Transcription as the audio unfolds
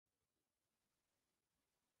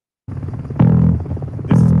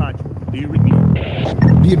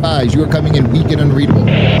Be advised, you are coming in weak and unreadable.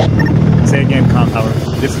 Say again, Com Tower.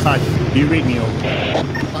 This is Hachi. Do you read me over?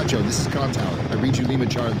 Pacho, this is Com Tower. I read you Lima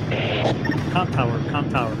Charlie. Com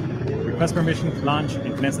Tower. Request permission to launch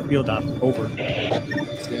and commence the field op. Over.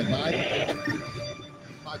 Stand by.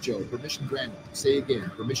 Pacho, permission granted. Say again,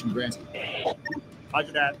 permission granted.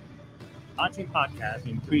 Roger that. Launching podcast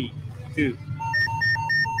in 3, 2.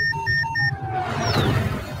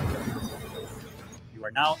 You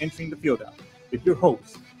are now entering the field op with your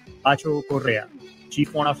host, Pacho Correa,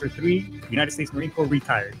 Chief Warrant Officer 3, United States Marine Corps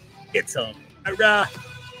retired. Get some. Hurrah!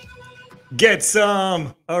 Get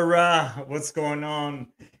some. Hurrah! What's going on?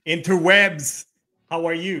 Interwebs. How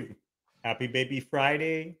are you? Happy Baby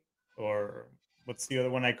Friday, or what's the other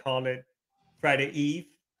one I call it? Friday Eve,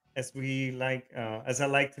 as I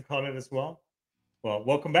like to call it as well. Well,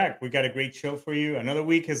 welcome back. We got a great show for you. Another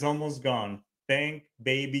week has almost gone. Thank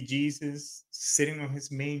baby Jesus, sitting on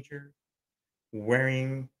his manger,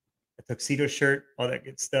 wearing a tuxedo shirt, all that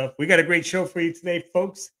good stuff. We got a great show for you today,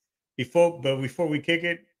 folks. Before we kick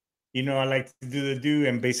it, I like to do the do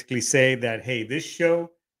and basically say that, hey, this show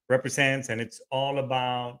represents and it's all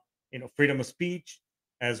about freedom of speech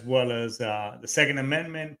as well as the Second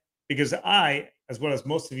Amendment, because I, as well as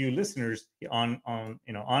most of you listeners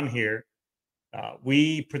on here,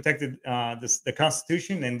 we protected the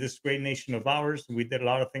Constitution and this great nation of ours. We did a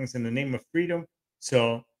lot of things in the name of freedom.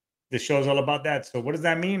 So the show is all about that. So what does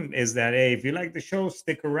that mean? Is that, hey, if you like the show,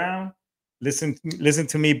 stick around, listen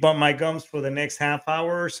to me bump my gums for the next half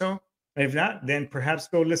hour or so. If not, then perhaps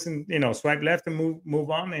go listen, swipe left and move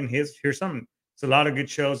on. And here's something. It's a lot of good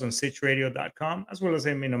shows on sitchradio.com, as well as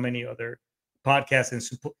many other podcasts, and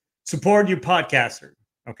support your podcaster.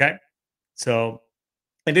 Okay. So,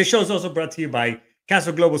 and this show is also brought to you by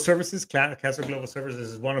Castle Global Services. Castle Global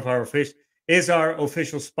Services is our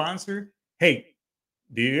official sponsor. Hey,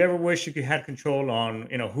 do you ever wish you could have control on,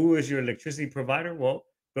 who is your electricity provider? Well,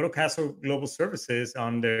 go to Castle Global Services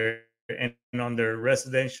on their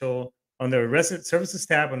residential, on the resident services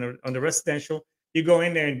tab on the residential. You go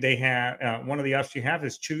in there and they have one of the options you have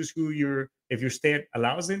is choose if your state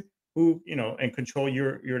allows it, and control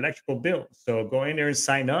your electrical bill. So go in there and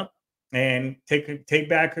sign up and take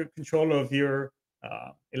back control of your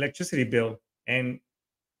electricity bill and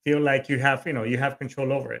feel like you have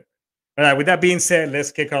control over it. All right, with that being said,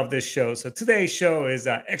 let's kick off this show. So today's show is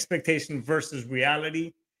expectation versus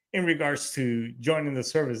reality in regards to joining the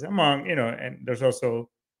service, among and there's also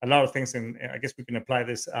a lot of things, and I guess we can apply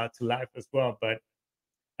this to life as well. But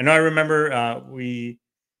I remember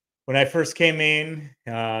when I first came in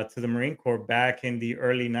to the Marine Corps back in the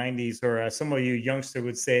early 90s, or some of you youngster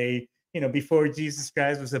would say, before Jesus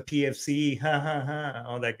Christ was a PFC, ha ha ha,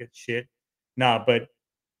 all that good shit. Nah, but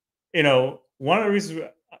one of the reasons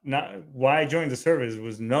not why I joined the service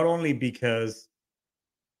was not only because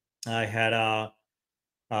I had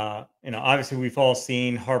obviously we've all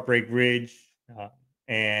seen Heartbreak Ridge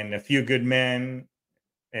and A Few Good Men,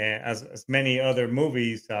 and as many other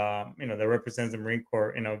movies that represents the Marine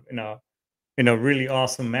Corps in a really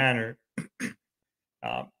awesome manner.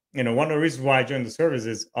 One of the reasons why I joined the service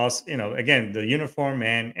is us, again, the uniform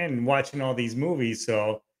and watching all these movies.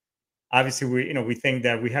 So obviously we think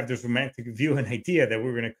that we have this romantic view and idea that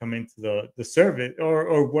we're going to come into the service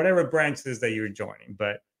or whatever branches that you're joining.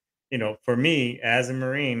 But for me as a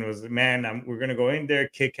Marine was, man, we're going to go in there,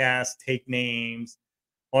 kick ass, take names,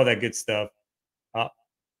 all that good stuff.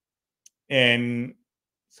 And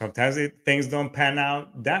sometimes things don't pan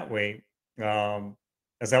out that way.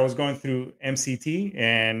 As I was going through MCT,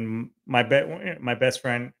 and my best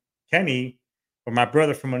friend Kenny, or my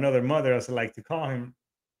brother from another mother, as I like to call him,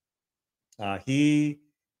 he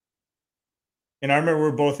and I remember we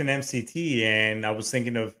are both in MCT, and I was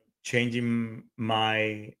thinking of changing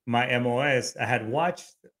my MOS. I had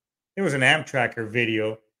watched, there was an Amtracker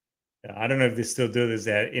video. I don't know if they still do this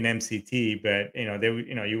in MCT, but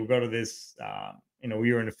you would go to this,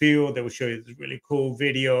 we were in the field, they would show you this really cool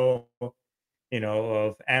video,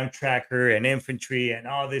 of Amtracker and infantry and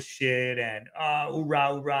all this shit, and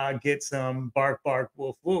hoorah, hoorah, get some, bark, bark,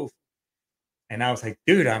 woof, woof. And I was like,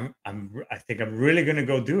 dude, I think I'm really gonna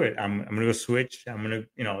go do it. I'm gonna go switch. I'm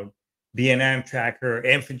gonna, be an Amtracker,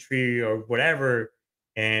 infantry, or whatever,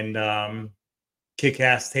 and kick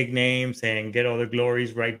ass, take names, and get all the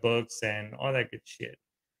glories, write books, and all that good shit.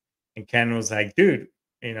 And Ken was like, dude,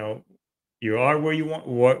 you are where you want,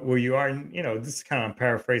 where you are. This is kind of, I'm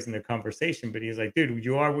paraphrasing the conversation, but he was like, dude,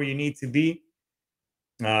 you are where you need to be.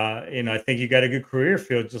 I think you got a good career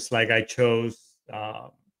field, just like I chose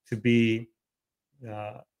to be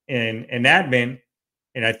in admin.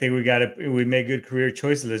 And I think we made good career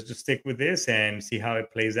choices. Let's just stick with this and see how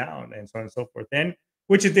it plays out, and so on and so forth. And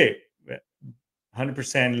which it did.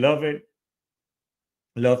 100% love it.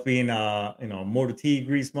 Love being Motor T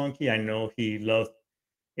grease monkey. I know he loved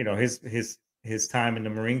his time in the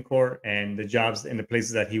Marine Corps and the jobs and the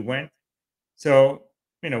places that he went. So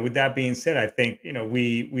with that being said, I think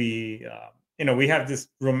we have this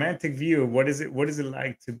romantic view of what is it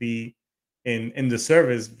like to be in the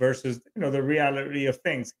service versus the reality of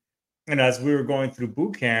things. And as we were going through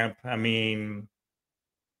boot camp, I mean,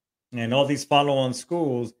 and all these follow-on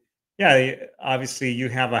schools, yeah, obviously you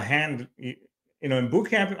have a in boot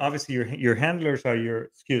camp, obviously your handlers are your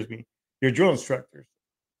drill instructors.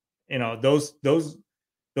 Those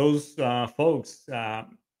folks,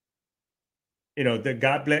 the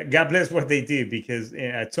God bless what they do, because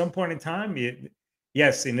at some point in time,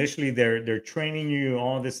 yes, initially they're training you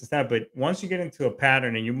all this and that, but once you get into a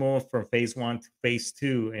pattern and you move from phase one to phase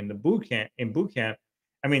two in the boot camp,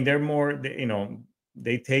 I mean, they're more,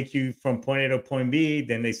 they take you from point A to point B,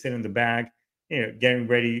 then they sit in the back, getting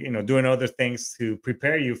ready, doing other things to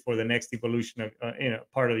prepare you for the next evolution of,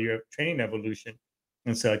 part of your training evolution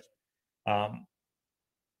and such. Um,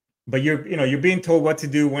 but you're being told what to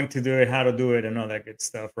do, when to do it, how to do it, and all that good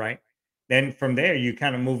stuff, right? Then from there you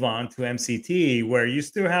kind of move on to MCT, where you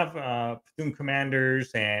still have platoon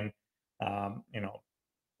commanders and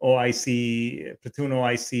OIC, platoon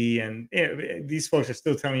OIC, and these folks are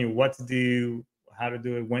still telling you what to do, how to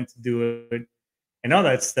do it, when to do it, and all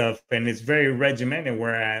that stuff. And it's very regimented.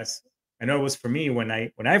 Whereas I know it was for me when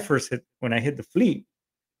I hit the fleet.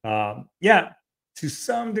 Yeah, to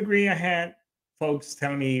some degree, I had folks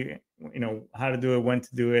telling me, how to do it, when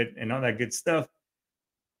to do it, and all that good stuff.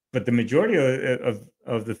 But the majority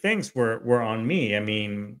of the things were on me. I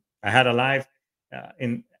mean, I had a life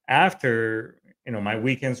in after my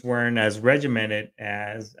weekends weren't as regimented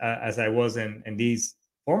as I was in these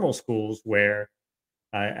formal schools where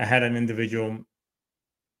I had an individual,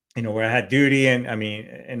 where I had duty, and I mean,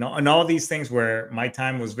 and all these things where my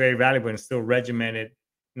time was very valuable and still regimented.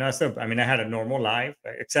 Stuff. I mean, I had a normal life,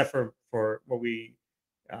 except for what we,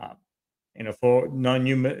 uh,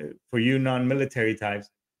 for you non-military types,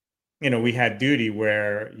 we had duty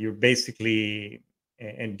where you're basically,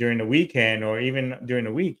 and during the weekend or even during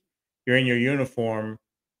the week, you're in your uniform,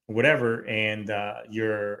 whatever, and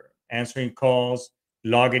you're answering calls,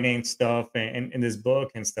 logging in stuff, and in this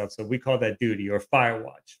book and stuff. So we call that duty or fire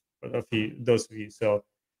watch for those of you. So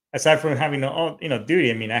aside from having all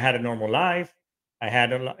duty, I mean, I had a normal life. I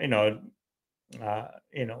had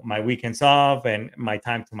my weekends off and my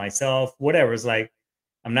time to myself, whatever. It's like,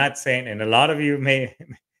 I'm not saying, and a lot of you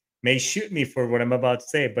may shoot me for what I'm about to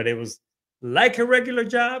say, but it was like a regular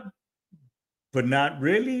job, but not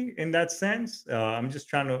really in that sense. I'm just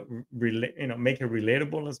trying to make it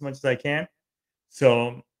relatable as much as I can.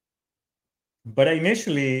 So, but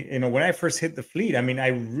initially, when I first hit the fleet, I mean, I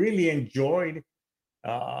really enjoyed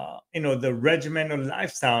the regimental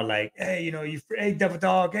lifestyle. Like, hey, hey, devil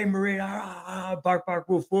dog, hey, Marine, bark, bark,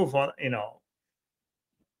 woof, woof,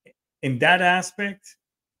 in that aspect.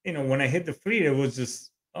 When I hit the fleet, it was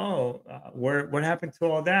just, oh, what happened to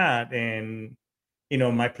all that? And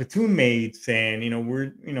my platoon mates, and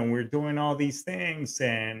we're doing all these things,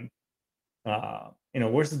 and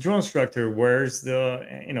where's the drill instructor, where's the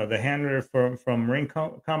the handler from Marine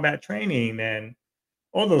combat training, and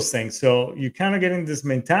all those things. So you kind of get in this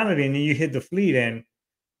mentality, and then you hit the fleet, and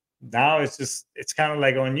now it's kind of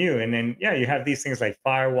like on you. And then, yeah, you have these things like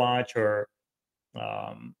Firewatch or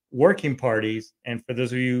working parties. And for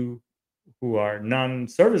those of you who are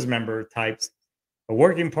non-service member types, a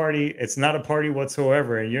working party, it's not a party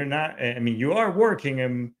whatsoever. And you're not, I mean, you are working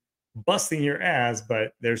and busting your ass,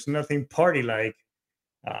 but there's nothing party like.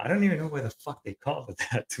 I don't even know why the fuck they call it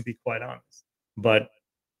that, to be quite honest. But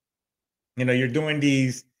you're doing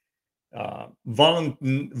these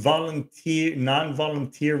volunteer,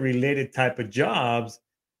 non-volunteer related type of jobs,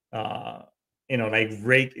 like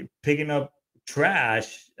picking up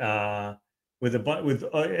trash, with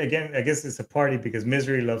again, I guess it's a party because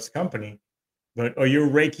misery loves company. But or you're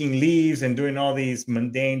raking leaves and doing all these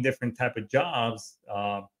mundane different type of jobs,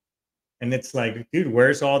 and it's like, dude,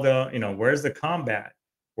 where's the combat,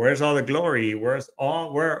 where's all the glory, where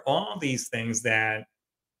are all these things that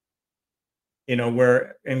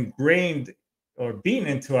were ingrained or being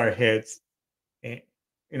into our heads, eh,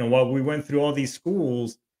 while we went through all these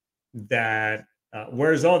schools, that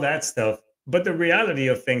where's all that stuff? But the reality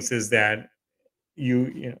of things is that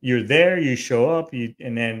you're there, you show up,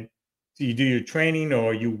 and then you do your training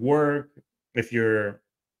or you work. If you're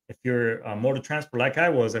a motor transport like I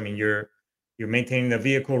was, I mean, you're maintaining the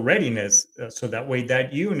vehicle readiness, so that way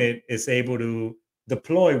that unit is able to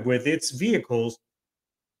deploy with its vehicles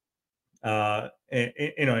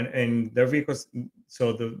and their vehicles.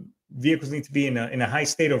 So the vehicles need to be in a high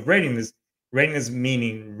state of readiness. Readiness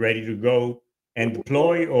meaning ready to go and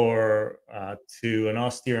deploy, or to an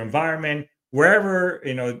austere environment, wherever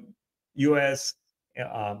U.S.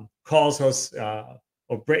 Calls us,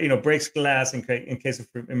 or breaks glass in case of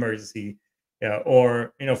emergency,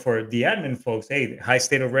 or for the admin folks, hey, high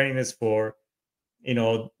state of readiness for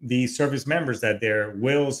the service members, that their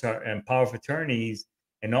wills and power of attorneys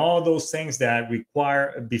and all those things that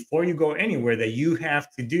require, before you go anywhere, that you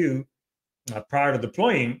have to do prior to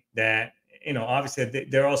deploying, that obviously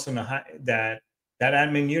they're also in a high, that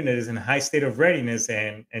admin unit is in a high state of readiness,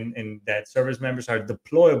 and that service members are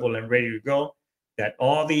deployable and ready to go, that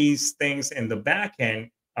all these things in the back end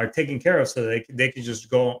are taken care of, so they can just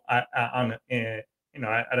go on at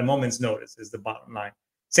a moment's notice, is the bottom line.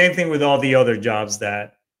 Same thing with all the other jobs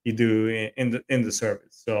that you do in the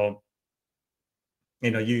service. So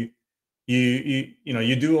you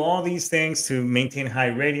do all these things to maintain high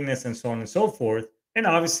readiness and so on and so forth. And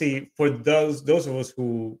obviously, for those of us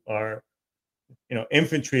who are,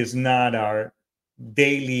 infantry is not our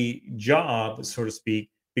daily job, so to speak,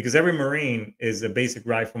 because every Marine is a basic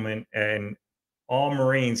rifleman, and all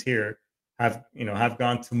Marines here have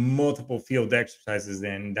gone to multiple field exercises,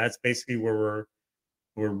 and that's basically where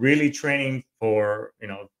we're really training for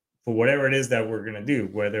whatever it is that we're going to do,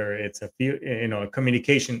 whether it's a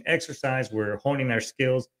communication exercise. We're honing our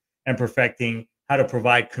skills and perfecting how to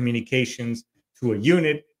provide communications to a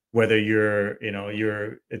unit, whether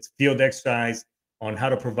it's field exercise on how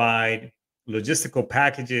to provide logistical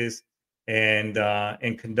packages and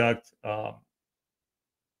conduct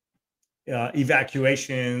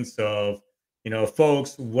evacuations of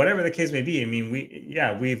folks, whatever the case may be. I mean,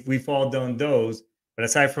 we've all done those. But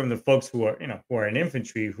aside from the folks who are in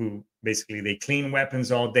infantry, who basically they clean weapons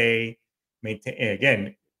all day, maintain,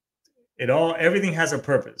 again, everything has a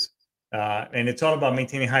purpose, and it's all about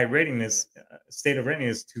maintaining high readiness, state of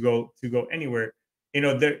readiness to go anywhere.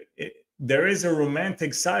 There is a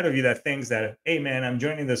romantic side of you that thinks that, hey man, I'm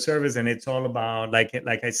joining the service and it's all about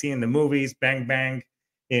like I see in the movies, bang bang,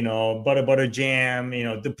 butter jam,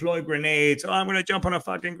 deploy grenades. Oh, I'm gonna jump on a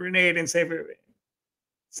fucking grenade and save it.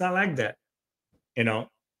 It's not like that.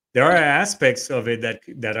 There are aspects of it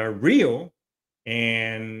that are real,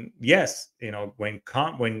 and yes, when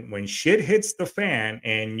shit hits the fan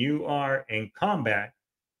and you are in combat,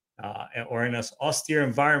 or in an austere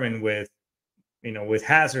environment with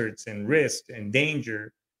hazards and risk and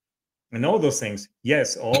danger and all those things,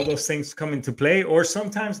 yes, all those things come into play, or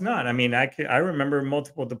sometimes not. I mean, I remember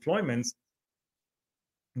multiple deployments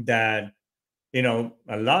that a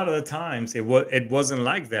lot of the times it wasn't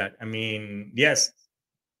like that. I mean, yes,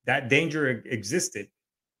 that danger existed,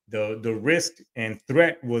 the risk and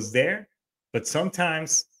threat was there, but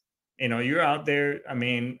sometimes you're out there. I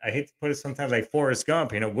mean, I hate to put it, sometimes like Forrest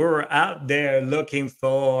Gump, we're out there looking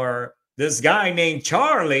for this guy named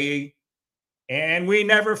Charlie and we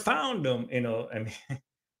never found him. I mean,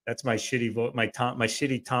 that's my shitty voice, my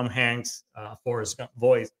shitty Tom Hanks Forrest Gump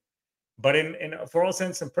voice. But in for all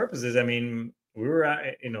intents and purposes, I mean, we were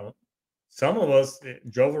at, some of us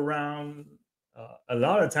drove around a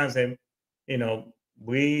lot of times, and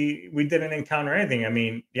we didn't encounter anything. I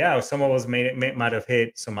mean, yeah, some of us might have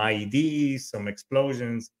hit some IEDs, some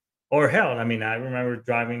explosions, or hell, I mean, I remember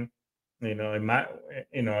driving, in my,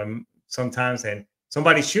 sometimes, and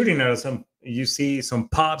somebody shooting at us. You see some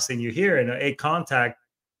pops and you hear a contact.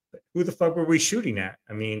 Who the fuck were we shooting at?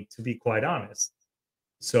 I mean, to be quite honest.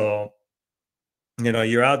 So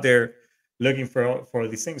you're out there looking for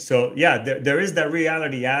these things. So yeah, there is that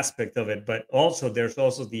reality aspect of it, but also there's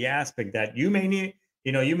also the aspect that you may need,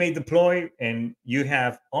 you may deploy and you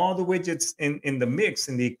have all the widgets in the mix,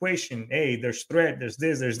 in the equation. Hey, there's threat, there's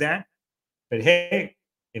this, there's that. But hey,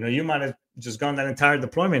 you might have just gone that entire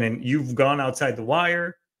deployment and you've gone outside the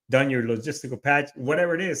wire, done your logistical patch,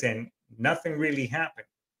 whatever it is, and nothing really happened.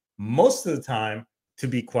 Most of the time, to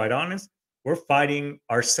be quite honest, we're fighting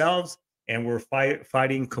ourselves and we're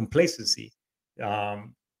fighting complacency.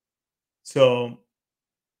 So,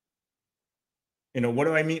 what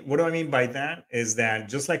do I mean? What do I mean by that is that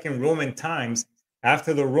just like in Roman times,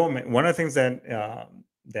 after the Roman, one of the things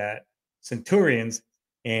that centurions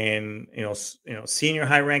and senior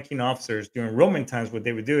high-ranking officers during Roman times, what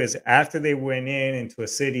they would do is after they went into a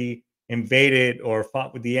city, invaded or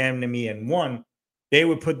fought with the enemy and won, they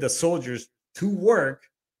would put the soldiers to work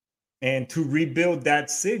and to rebuild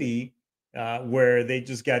that city where they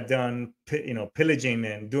just got done, pillaging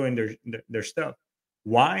and doing their stuff.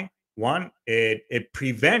 Why? One, it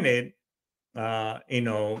prevented,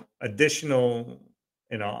 additional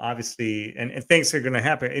obviously, and things are going to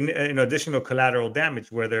happen in additional collateral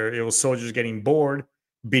damage, whether it was soldiers getting bored,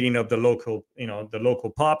 beating up the local,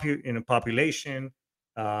 population,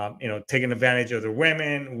 taking advantage of the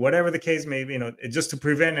women, whatever the case may be, just to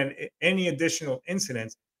prevent any additional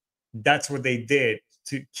incidents. That's what they did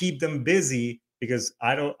to keep them busy, because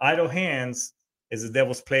idle hands is the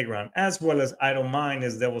devil's playground, as well as idle mind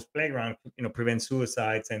is devil's playground. Prevent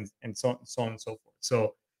suicides and so on and so forth.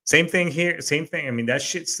 So same thing here, same thing. I mean, that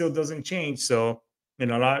shit still doesn't change. So a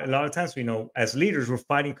lot of times, as leaders, we're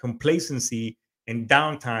fighting complacency and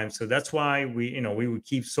downtime. So that's why we would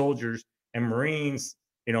keep soldiers and Marines,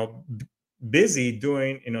 busy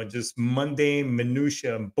doing just mundane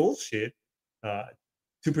minutia and bullshit, uh,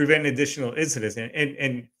 to prevent additional incidents,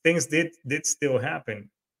 and things did still happen,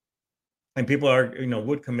 and people are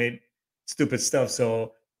would commit stupid stuff.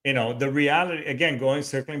 So the reality, again,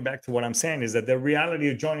 circling back to what I'm saying, is that the reality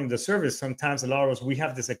of joining the service, sometimes a lot of us, we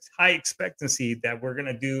have this high expectancy that we're going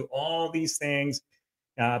to do all these things,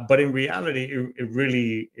 but in reality it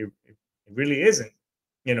really isn't.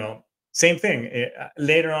 Same thing.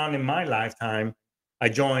 Later on in my lifetime, I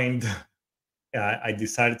joined I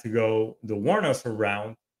decided to go the warrant officer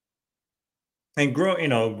route, and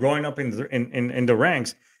growing up in the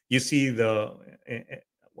ranks, you see a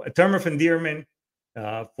term of endearment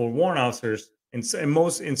for warrant officers in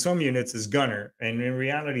some units is gunner, and in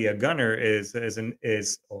reality a gunner is a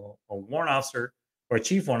warrant officer or a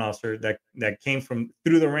chief warrant officer that came from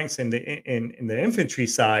through the ranks in the infantry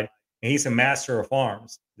side, and he's a master of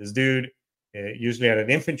arms. This dude usually at an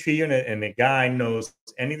infantry unit, and the guy knows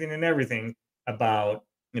anything and everything about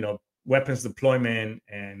weapons deployment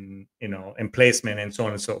and emplacement and so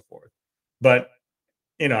on and so forth. But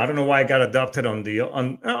I don't know why I got adopted on the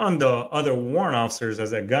other warrant officers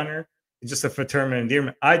as a gunner. It's just a fraternal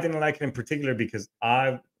endearment. I didn't like it in particular because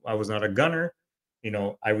I was not a gunner.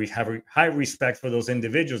 Have a high respect for those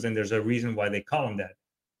individuals, and there's a reason why they call them that.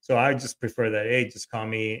 So I just prefer that. Hey, just call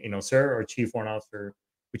me sir or chief warrant officer,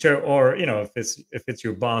 whichever. Or if it's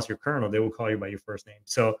your boss, your colonel, they will call you by your first name.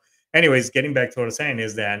 So, anyways, getting back to what I was saying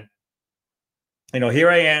is that here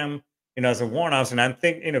I am, as a warrant officer, and I'm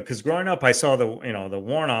thinking, because growing up, I saw the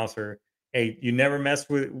warrant officer. Hey, you never mess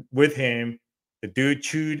with him. The dude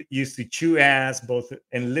used to chew ass, both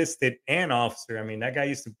enlisted and officer. I mean, that guy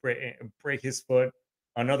used to break his foot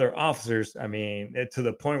on other officers. I mean, to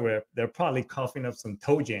the point where they're probably coughing up some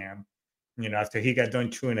toe jam, after he got done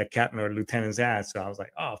chewing a captain or a lieutenant's ass. So I was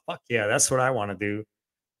like, oh fuck yeah, that's what I want to do.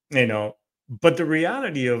 you know but the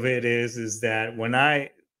reality of it is that when I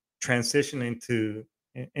transition into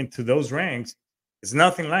those ranks, it's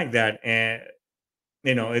nothing like that. And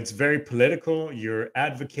it's very political. You're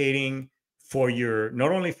advocating for your,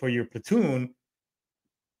 not only for your platoon,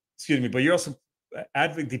 excuse me, but you're also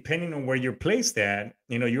depending on where you're placed at,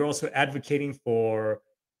 you're also advocating for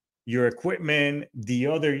your equipment, the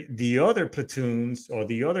other platoons or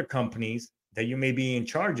the other companies that you may be in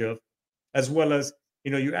charge of, as well as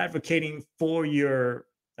you're advocating for your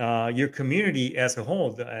community as a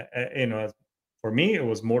whole. For me, it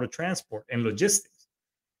was motor transport and logistics.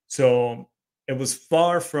 So it was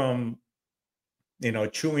far from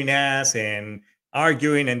chewing ass and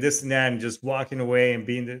arguing and this and that and just walking away and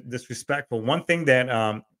being disrespectful. One thing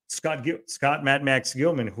that Scott Mad Max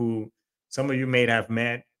Gilman, who some of you may have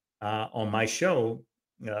met on my show,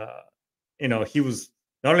 uh, he was,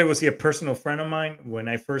 not only was he a personal friend of mine when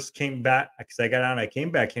I first came back, because I got out, I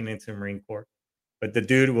came back into the Marine Corps, but the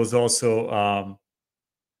dude was also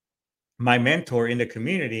my mentor in the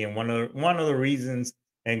community, and one of the reasons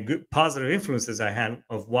and good positive influences I had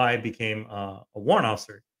of why I became a warrant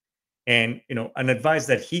officer. And an advice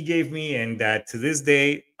that he gave me, and that to this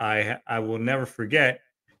day I will never forget,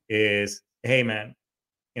 is, hey man,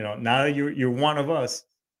 now that you're one of us,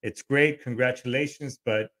 it's great, congratulations,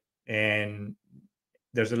 but and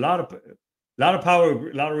there's a lot of power,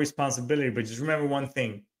 a lot of responsibility, but just remember one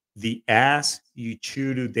thing: the ass you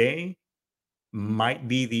chew today might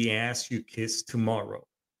be the ass you kiss tomorrow.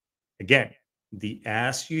 Again, the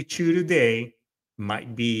ass you chew today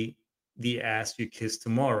might be the ass you kiss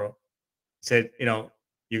tomorrow. Said,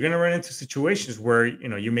 you're going to run into situations where,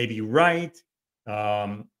 you may be right.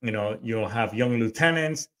 You'll have young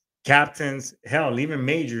lieutenants, captains, hell, even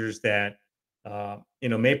majors that,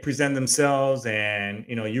 may present themselves, and,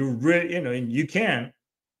 you really, and you can,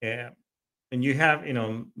 uh, and you have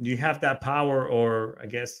that power, or I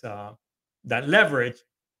guess, that leverage,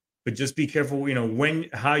 but just be careful, when,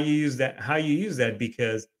 how you use that,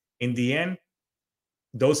 because in the end,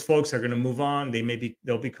 those folks are going to move on.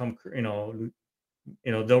 They'll become,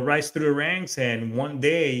 they'll rise through the ranks, and one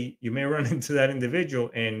day you may run into that individual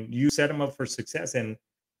and you set him up for success, and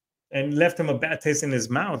left him a bad taste in his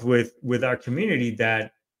mouth with our community,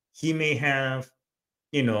 that he may have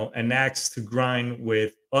an axe to grind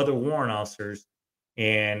with other warrant officers,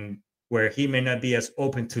 and where he may not be as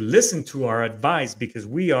open to listen to our advice because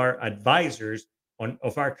we are advisors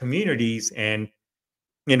of our communities. And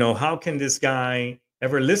how can this guy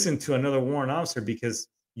ever listen to another warrant officer because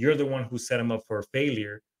you're the one who set him up for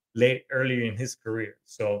failure late earlier in his career?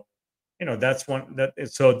 So that's one that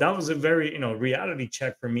so that was a very reality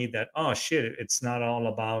check for me, that, oh shit, it's not all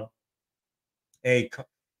about, hey,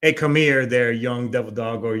 hey, come here there, young devil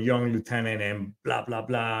dog, or young lieutenant, and blah blah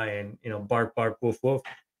blah, and bark bark woof woof.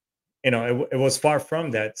 It was far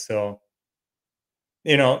from that. So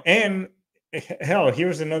and hell,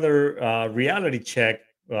 here's another reality check.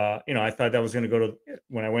 I thought that was going to go to,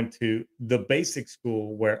 when I went to the basic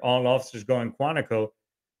school where all officers go in Quantico,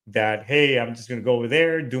 that, hey, I'm just going to go over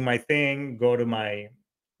there, do my thing, go to my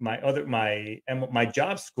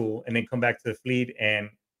job school, and then come back to the fleet, and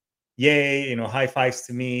yay, high fives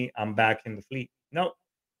to me, I'm back in the fleet. No, it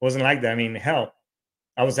wasn't like that. I mean, hell,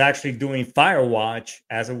 I was actually doing fire watch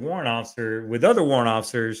as a warrant officer with other warrant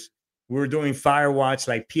officers. We were doing fire watch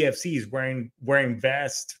like PFCs, wearing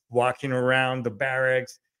vests, walking around the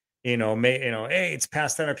barracks. Hey, it's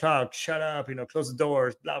past 10 o'clock. Shut up. Close the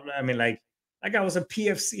doors. Blah blah. I mean, like I was a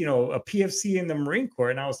PFC, a PFC in the Marine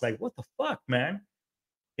Corps, and I was like, what the fuck, man?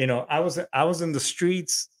 I was in the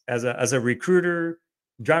streets as a recruiter,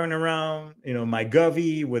 driving around, my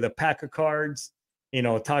govy with a pack of cards,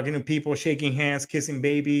 talking to people, shaking hands, kissing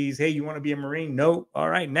babies. Hey, you want to be a Marine? No. All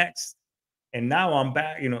right, next. And now I'm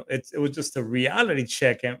back. It was just a reality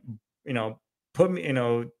check, and you know, put me,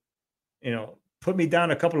 put me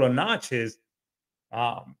down a couple of notches.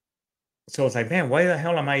 Um, so it's like, man, why the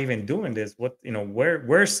hell am I even doing this? What,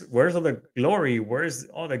 where's all the glory? Where's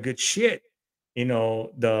all the good shit?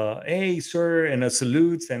 The, hey sir, and the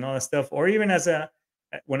salutes and all that stuff. Or even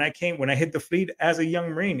when I hit the fleet as a young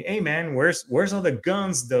Marine, hey man, where's all the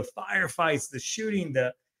guns, the firefights, the shooting,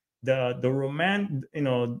 the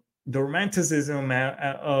romanticism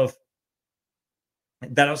of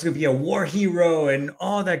that I was going to be a war hero and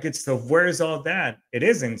all that good stuff. Where's all that? It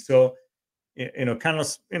isn't. So kind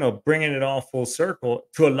of, bringing it all full circle,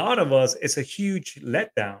 to a lot of us, it's a huge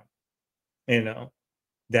letdown, you know,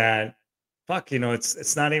 that, fuck,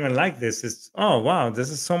 it's not even like this. It's, oh wow, this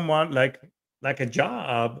is somewhat like a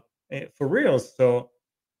job, for real. So,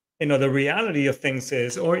 the reality of things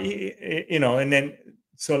is, or and then,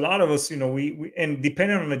 so a lot of us, we and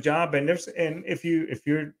depending on the job, and if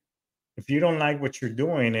you don't like what you're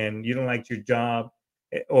doing, and you don't like your job,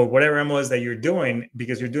 or whatever it was that you're doing,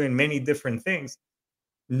 because you're doing many different things,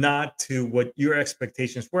 not to what your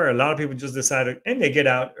expectations were. A lot of people just decided, and they get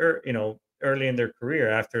out, early in their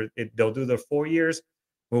career. After they'll do their 4 years,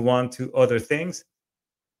 move on to other things,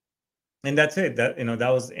 and that's it. That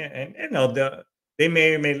was, and they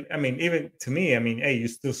may. I mean, even to me, I mean, hey, you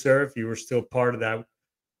still serve. You were still part of that,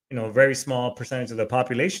 very small percentage of the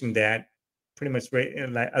population that pretty much,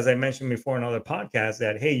 like, as I mentioned before in other podcasts,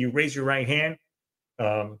 that, hey, you raise your right hand,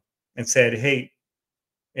 and said, hey,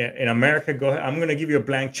 in America, go ahead, I'm going to give you a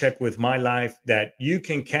blank check with my life that you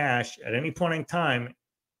can cash at any point in time,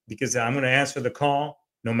 because I'm going to answer the call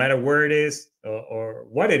no matter where it is, or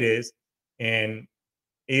what it is. And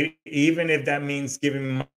even if that means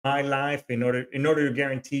giving my life in order to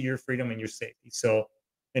guarantee your freedom and your safety. So,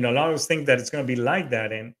 a lot of us think that it's going to be like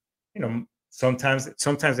that, and sometimes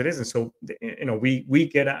it isn't. So, we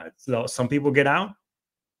get out. So some people get out.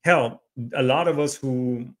 Hell, a lot of us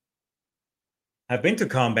who have been to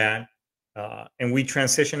combat, and we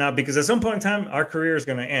transition out, because at some point in time our career is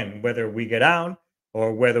going to end, whether we get out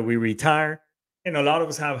or whether we retire. And a lot of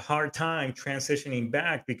us have a hard time transitioning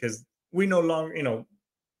back, because we no longer,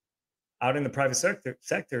 out in the private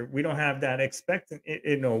sector, we don't have that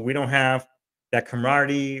we don't have that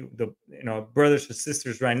camaraderie, the, brothers or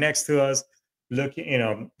sisters right next to us,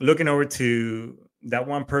 looking over to that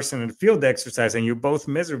one person in the field exercise, and you're both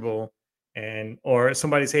miserable. And, or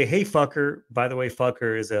somebody say, hey fucker. By the way,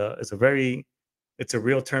 fucker it's a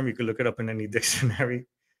real term. You could look it up in any dictionary.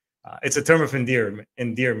 It's a term of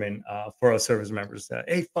endearment, for us service members.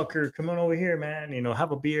 Hey fucker, come on over here, man,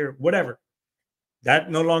 have a beer, whatever.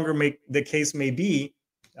 That no longer make the case may be.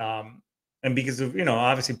 And because of,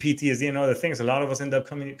 obviously PTSD and other things, a lot of us end up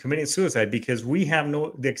committing suicide, because we have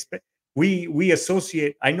we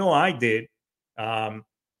associate. I know I did. um,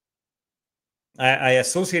 I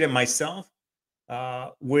associated myself,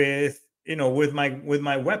 with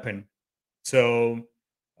my weapon. So,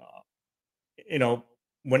 uh, you know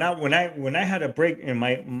when I had a break in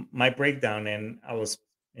my breakdown, and I was,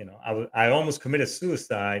 I almost committed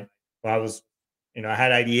suicide. Or I was, I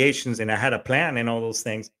had ideations and I had a plan and all those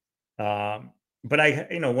things. But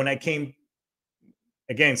when I came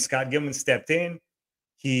again, Scott Gilman stepped in.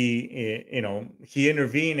 He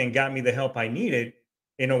intervened and got me the help I needed.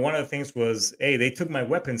 One of the things was, hey, they took my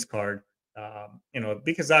weapons card,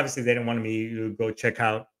 because obviously they didn't want me to go check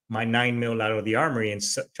out my 9 mil out of the armory and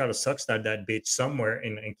try to suck start that bitch somewhere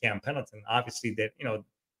in Camp Pendleton. Obviously, that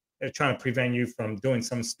they're trying to prevent you from doing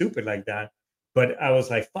something stupid like that. But I was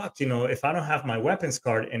like, fuck, if I don't have my weapons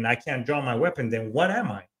card and I can't draw my weapon, then what am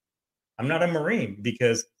I? I'm not a Marine,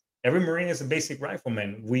 because every Marine is a basic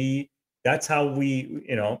rifleman. That's how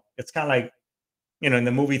it's kind of like, in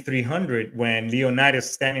the movie 300, when Leonidas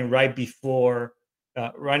is standing right in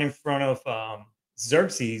front of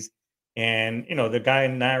Xerxes, and the guy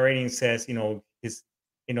narrating says, his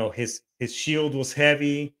shield was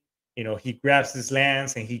heavy. He grabs his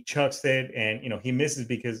lance and he chucks it, and he misses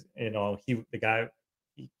because he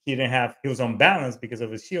was unbalanced because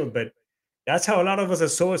of his shield. But that's how a lot of us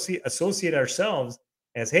associate ourselves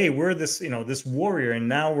as, hey, we're this warrior, and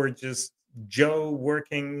now we're just Joe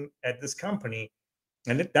working at this company.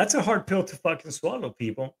 And that's a hard pill to fucking swallow,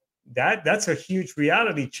 people. That's a huge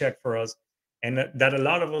reality check for us, and that a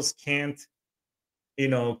lot of us can't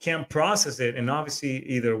process it. And obviously,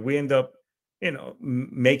 either we end up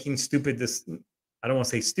making stupid this I don't want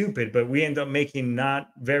to say stupid, but we end up making not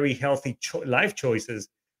very healthy life choices.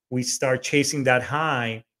 We start chasing that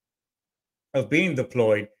high of being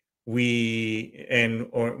deployed. We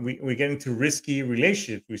get into risky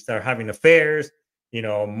relationships. We start having affairs,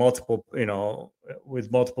 multiple,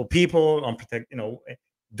 with multiple people, unprotected,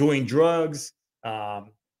 doing drugs,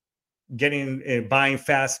 um, buying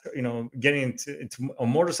fast, getting into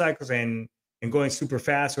motorcycles and going super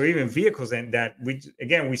fast, or even vehicles. And that we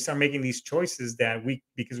start making these choices that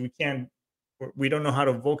because we don't know how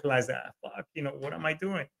to vocalize that. Fuck, what am I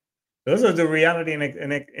doing? Those are the reality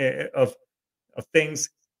of things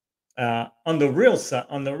on the real side,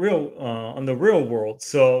 on the real world.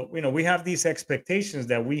 So we have these expectations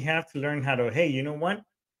that we have to learn how to. Hey, you know what?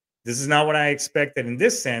 This is not what I expected in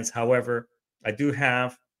this sense. However, I do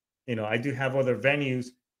have, other venues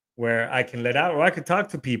where I can let out, or I could talk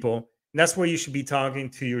to people. And that's where you should be talking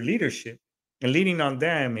to your leadership and leaning on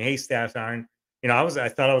them. Hey, staff aren't. I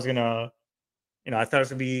thought I was gonna. I thought I was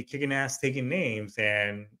gonna be kicking ass, taking names,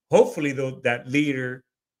 and hopefully, though, that leader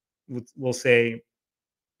will say,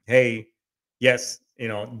 hey, yes,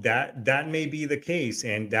 that may be the case,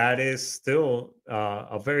 and that is still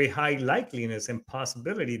a very high likeliness and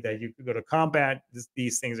possibility that you could go to combat.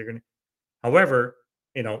 These things are going to. However,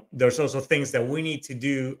 there's also things that we need to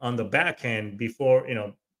do on the back end before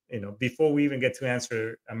before we even get to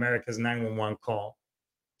answer America's 911 call.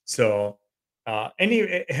 So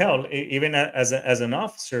hell, even as an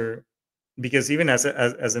officer, because even as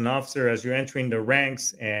an officer, as you're entering the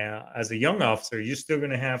ranks, as a young officer, you're still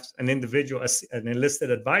going to have an individual, an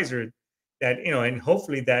enlisted advisor, that and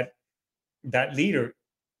hopefully that leader.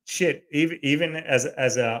 Shit, even as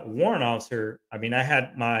a warrant officer, I mean, I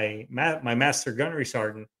had my master gunnery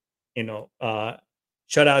sergeant, you know uh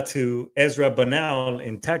shout out to Ezra Banal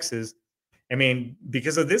in Texas. I mean,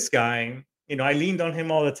 because of this guy, I leaned on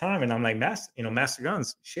him all the time, and I'm like, Master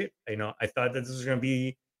Guns, shit, I thought that this was going to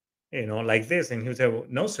be like this. And he would say, well,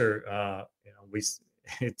 no, sir,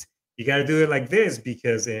 you got to do it like this,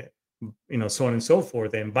 because so on and so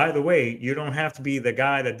forth. And by the way, you don't have to be the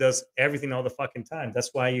guy that does everything all the fucking time. That's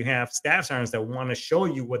why you have staff sergeants that want to show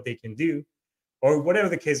you what they can do, or whatever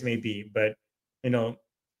the case may be. But you know,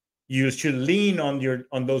 you should lean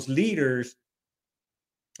on those leaders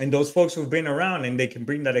and those folks who've been around, and they can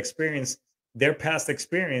bring that experience, their past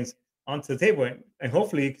experience, onto the table, and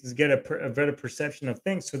hopefully you can get a better perception of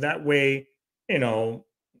things. So that way, you know,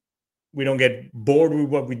 we don't get bored with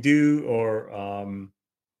what we do, or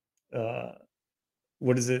uh,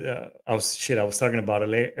 what is it? I was talking about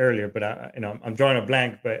it earlier, but I'm drawing a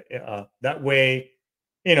blank. But that way,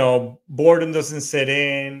 boredom doesn't set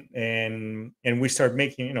in, and we start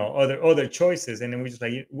making other choices, and then we just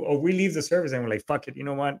like, or we leave the service and we're like, fuck it, you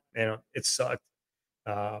know what? It sucked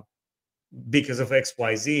uh, because of X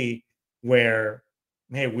Y Z. Where,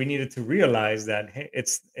 hey, we needed to realize that, hey,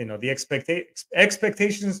 it's the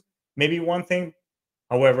expectations may be one thing.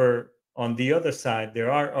 However, on the other side,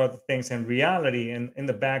 there are other things in reality and in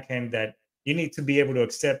the back end that you need to be able to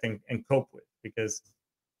accept and cope with, because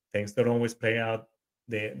things don't always play out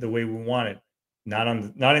the way we want it. Not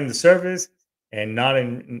in the service, and not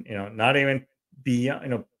in not even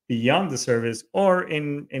beyond the service, or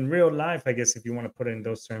in real life, I guess, if you want to put it in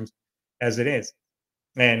those terms, as it is.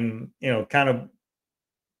 and kind of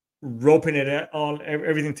roping it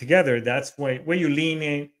everything together. That's where you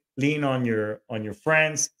lean on your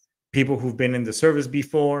friends, people who've been in the service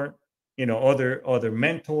before, other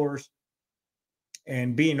mentors,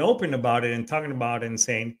 and being open about it and talking about it and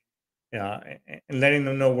saying, and letting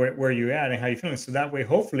them know where you're at and how you're feeling. So that way,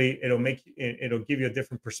 hopefully, it'll give you a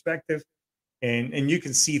different perspective, and you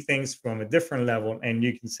can see things from a different level, and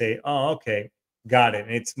you can say, oh, okay, got it.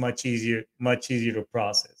 And it's much easier to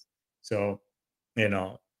process. So, you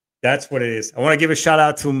know, that's what it is. I want to give a shout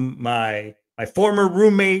out to my former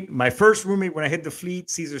roommate, my first roommate when I hit the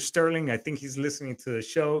fleet, Caesar Sterling. I think he's listening to the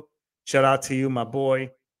show. Shout out to you, my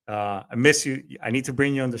boy. I miss you. I need to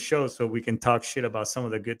bring you on the show so we can talk shit about some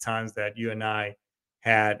of the good times that you and I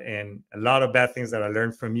had, and a lot of bad things that I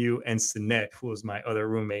learned from you and Sinette, who was my other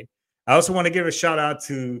roommate. I also want to give a shout out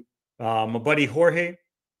to my buddy Jorge.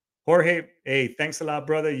 Jorge, hey, thanks a lot,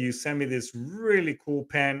 brother. You sent me this really cool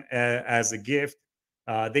pen as a gift.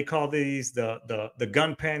 They call these the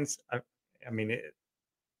gun pens. I mean, it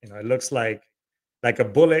looks like a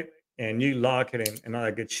bullet, and you lock it and all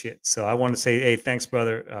that good shit. So I want to say, hey, thanks,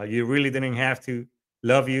 brother. You really didn't have to.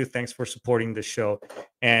 Love you. Thanks for supporting the show.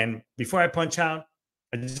 And before I punch out,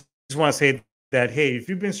 I just want to say that, hey, if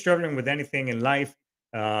you've been struggling with anything in life,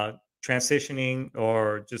 transitioning,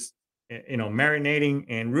 or just marinating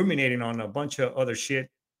and ruminating on a bunch of other shit,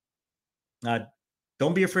 uh,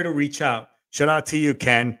 don't be afraid to reach out. Shout out to you,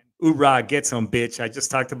 Ken. Hoorah, get some, bitch. I just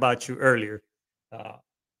talked about you earlier. Uh,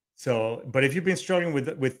 but if you've been struggling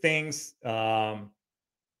with things, and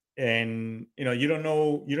you don't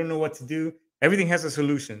know what to do, everything has a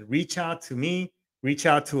solution. Reach out to me, reach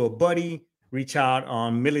out to a buddy, reach out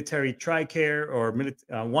on military TRICARE or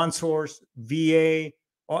one source VA,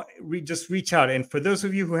 or just reach out. And for those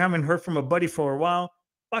of you who haven't heard from a buddy for a while,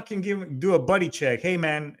 fucking do a buddy check. Hey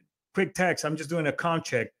man, quick text, I'm just doing a comm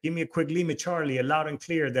check, give me a quick Lima Charlie, a loud and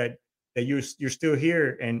clear that you're still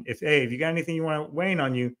here. And if you got anything you want weighing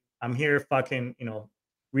on you, I'm here. Fucking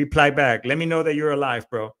reply back, let me know that you're alive,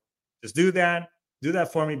 bro. Just do that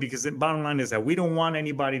for me, because the bottom line is that we don't want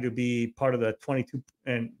anybody to be part of the 22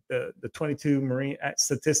 and the 22 Marine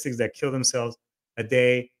statistics that kill themselves a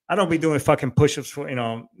day. I don't be doing fucking push-ups for,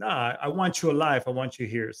 nah, I want you alive. I want you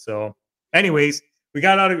here. So anyways, we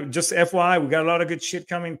got a lot of, just FYI, we got a lot of good shit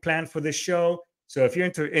coming planned for this show. So if you're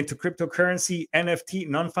into cryptocurrency, NFT,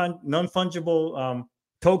 non-fungible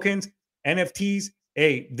tokens, NFTs,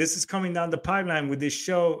 hey, this is coming down the pipeline with this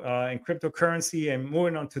show in cryptocurrency and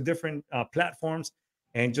moving on to different platforms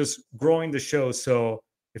and just growing the show. So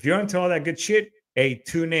if you're into all that good shit, hey,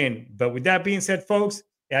 tune in. But with that being said, folks,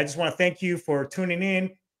 I just want to thank you for tuning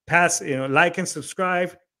in. Like and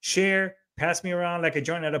subscribe, share, pass me around like a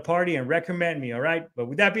joint at a party, and recommend me. All right. But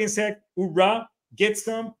with that being said, hoorah, get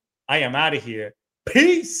some. I am out of here.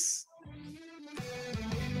 Peace.